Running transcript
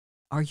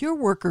Are your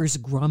workers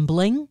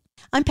grumbling?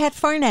 I'm Pat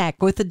Farnack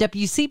with the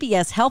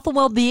WCBS Health and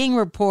Wellbeing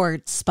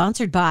Report,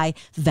 sponsored by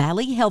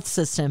Valley Health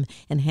System,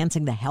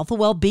 enhancing the health and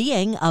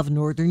well-being of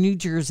Northern New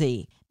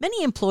Jersey.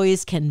 Many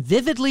employees can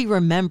vividly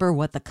remember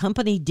what the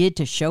company did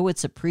to show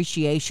its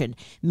appreciation.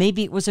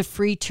 Maybe it was a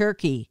free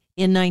turkey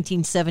in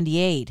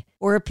 1978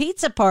 or a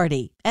pizza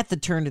party at the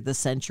turn of the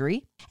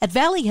century. At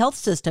Valley Health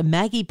System,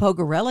 Maggie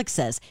Pogorelic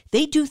says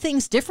they do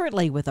things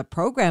differently with a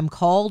program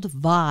called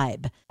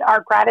Vibe.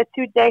 Our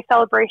Gratitude Day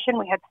celebration,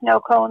 we had snow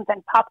cones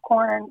and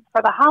popcorn.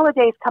 For the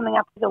holidays coming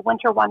up, the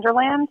Winter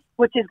Wonderland,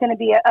 which is going to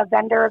be a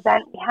vendor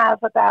event. We have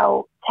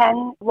about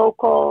 10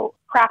 local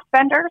craft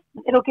vendors.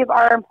 It'll give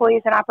our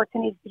employees an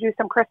opportunity to do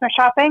some Christmas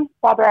shopping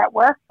while they're at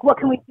work. What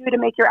can we do to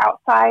make your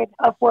outside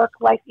of work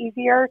life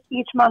easier?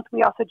 Each month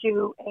we also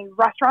do a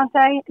restaurant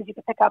day because you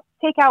can pick up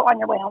takeout on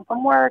your way home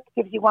from work.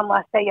 Gives you one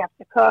less day you have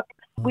to cook.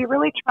 We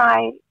really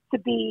try to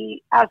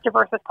be as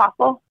diverse as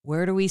possible.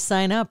 Where do we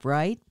sign up,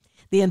 right?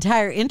 The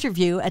entire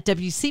interview at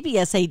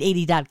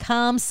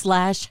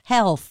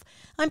WCBS880.com/health.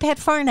 I'm Pat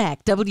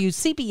Farnack,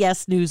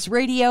 WCBS News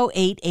Radio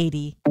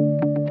 880.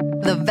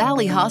 The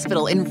Valley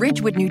Hospital in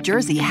Ridgewood, New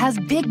Jersey has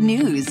big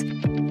news.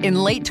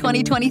 In late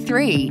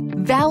 2023,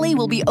 Valley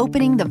will be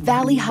opening the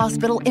Valley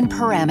Hospital in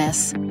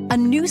Paramus, a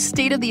new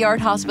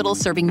state-of-the-art hospital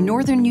serving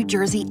northern New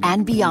Jersey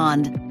and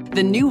beyond.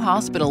 The new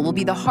hospital will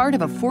be the heart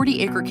of a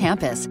 40-acre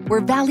campus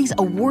where Valley's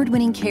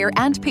award-winning care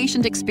and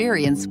patient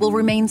experience will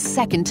remain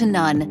second to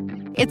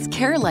none. It's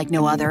care like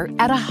no other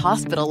at a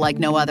hospital like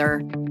no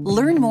other.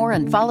 Learn more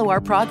and follow our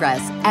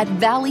progress at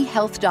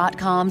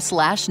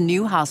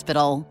valleyhealth.com/new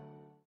hospital.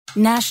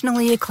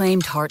 Nationally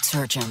acclaimed heart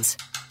surgeons.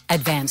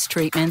 Advanced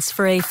treatments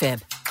for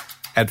AFib.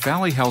 At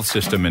Valley Health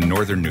System in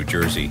northern New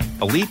Jersey,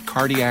 elite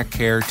cardiac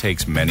care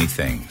takes many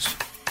things.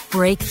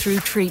 Breakthrough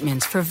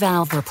treatments for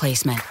valve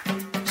replacement.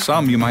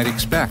 Some you might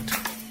expect.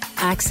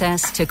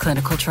 Access to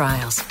clinical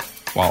trials.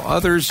 While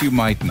others you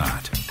might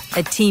not.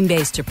 A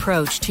team-based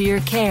approach to your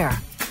care.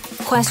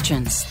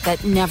 Questions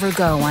that never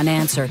go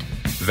unanswered.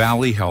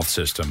 Valley Health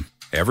System.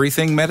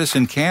 Everything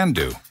medicine can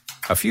do.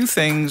 A few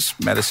things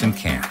medicine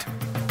can't.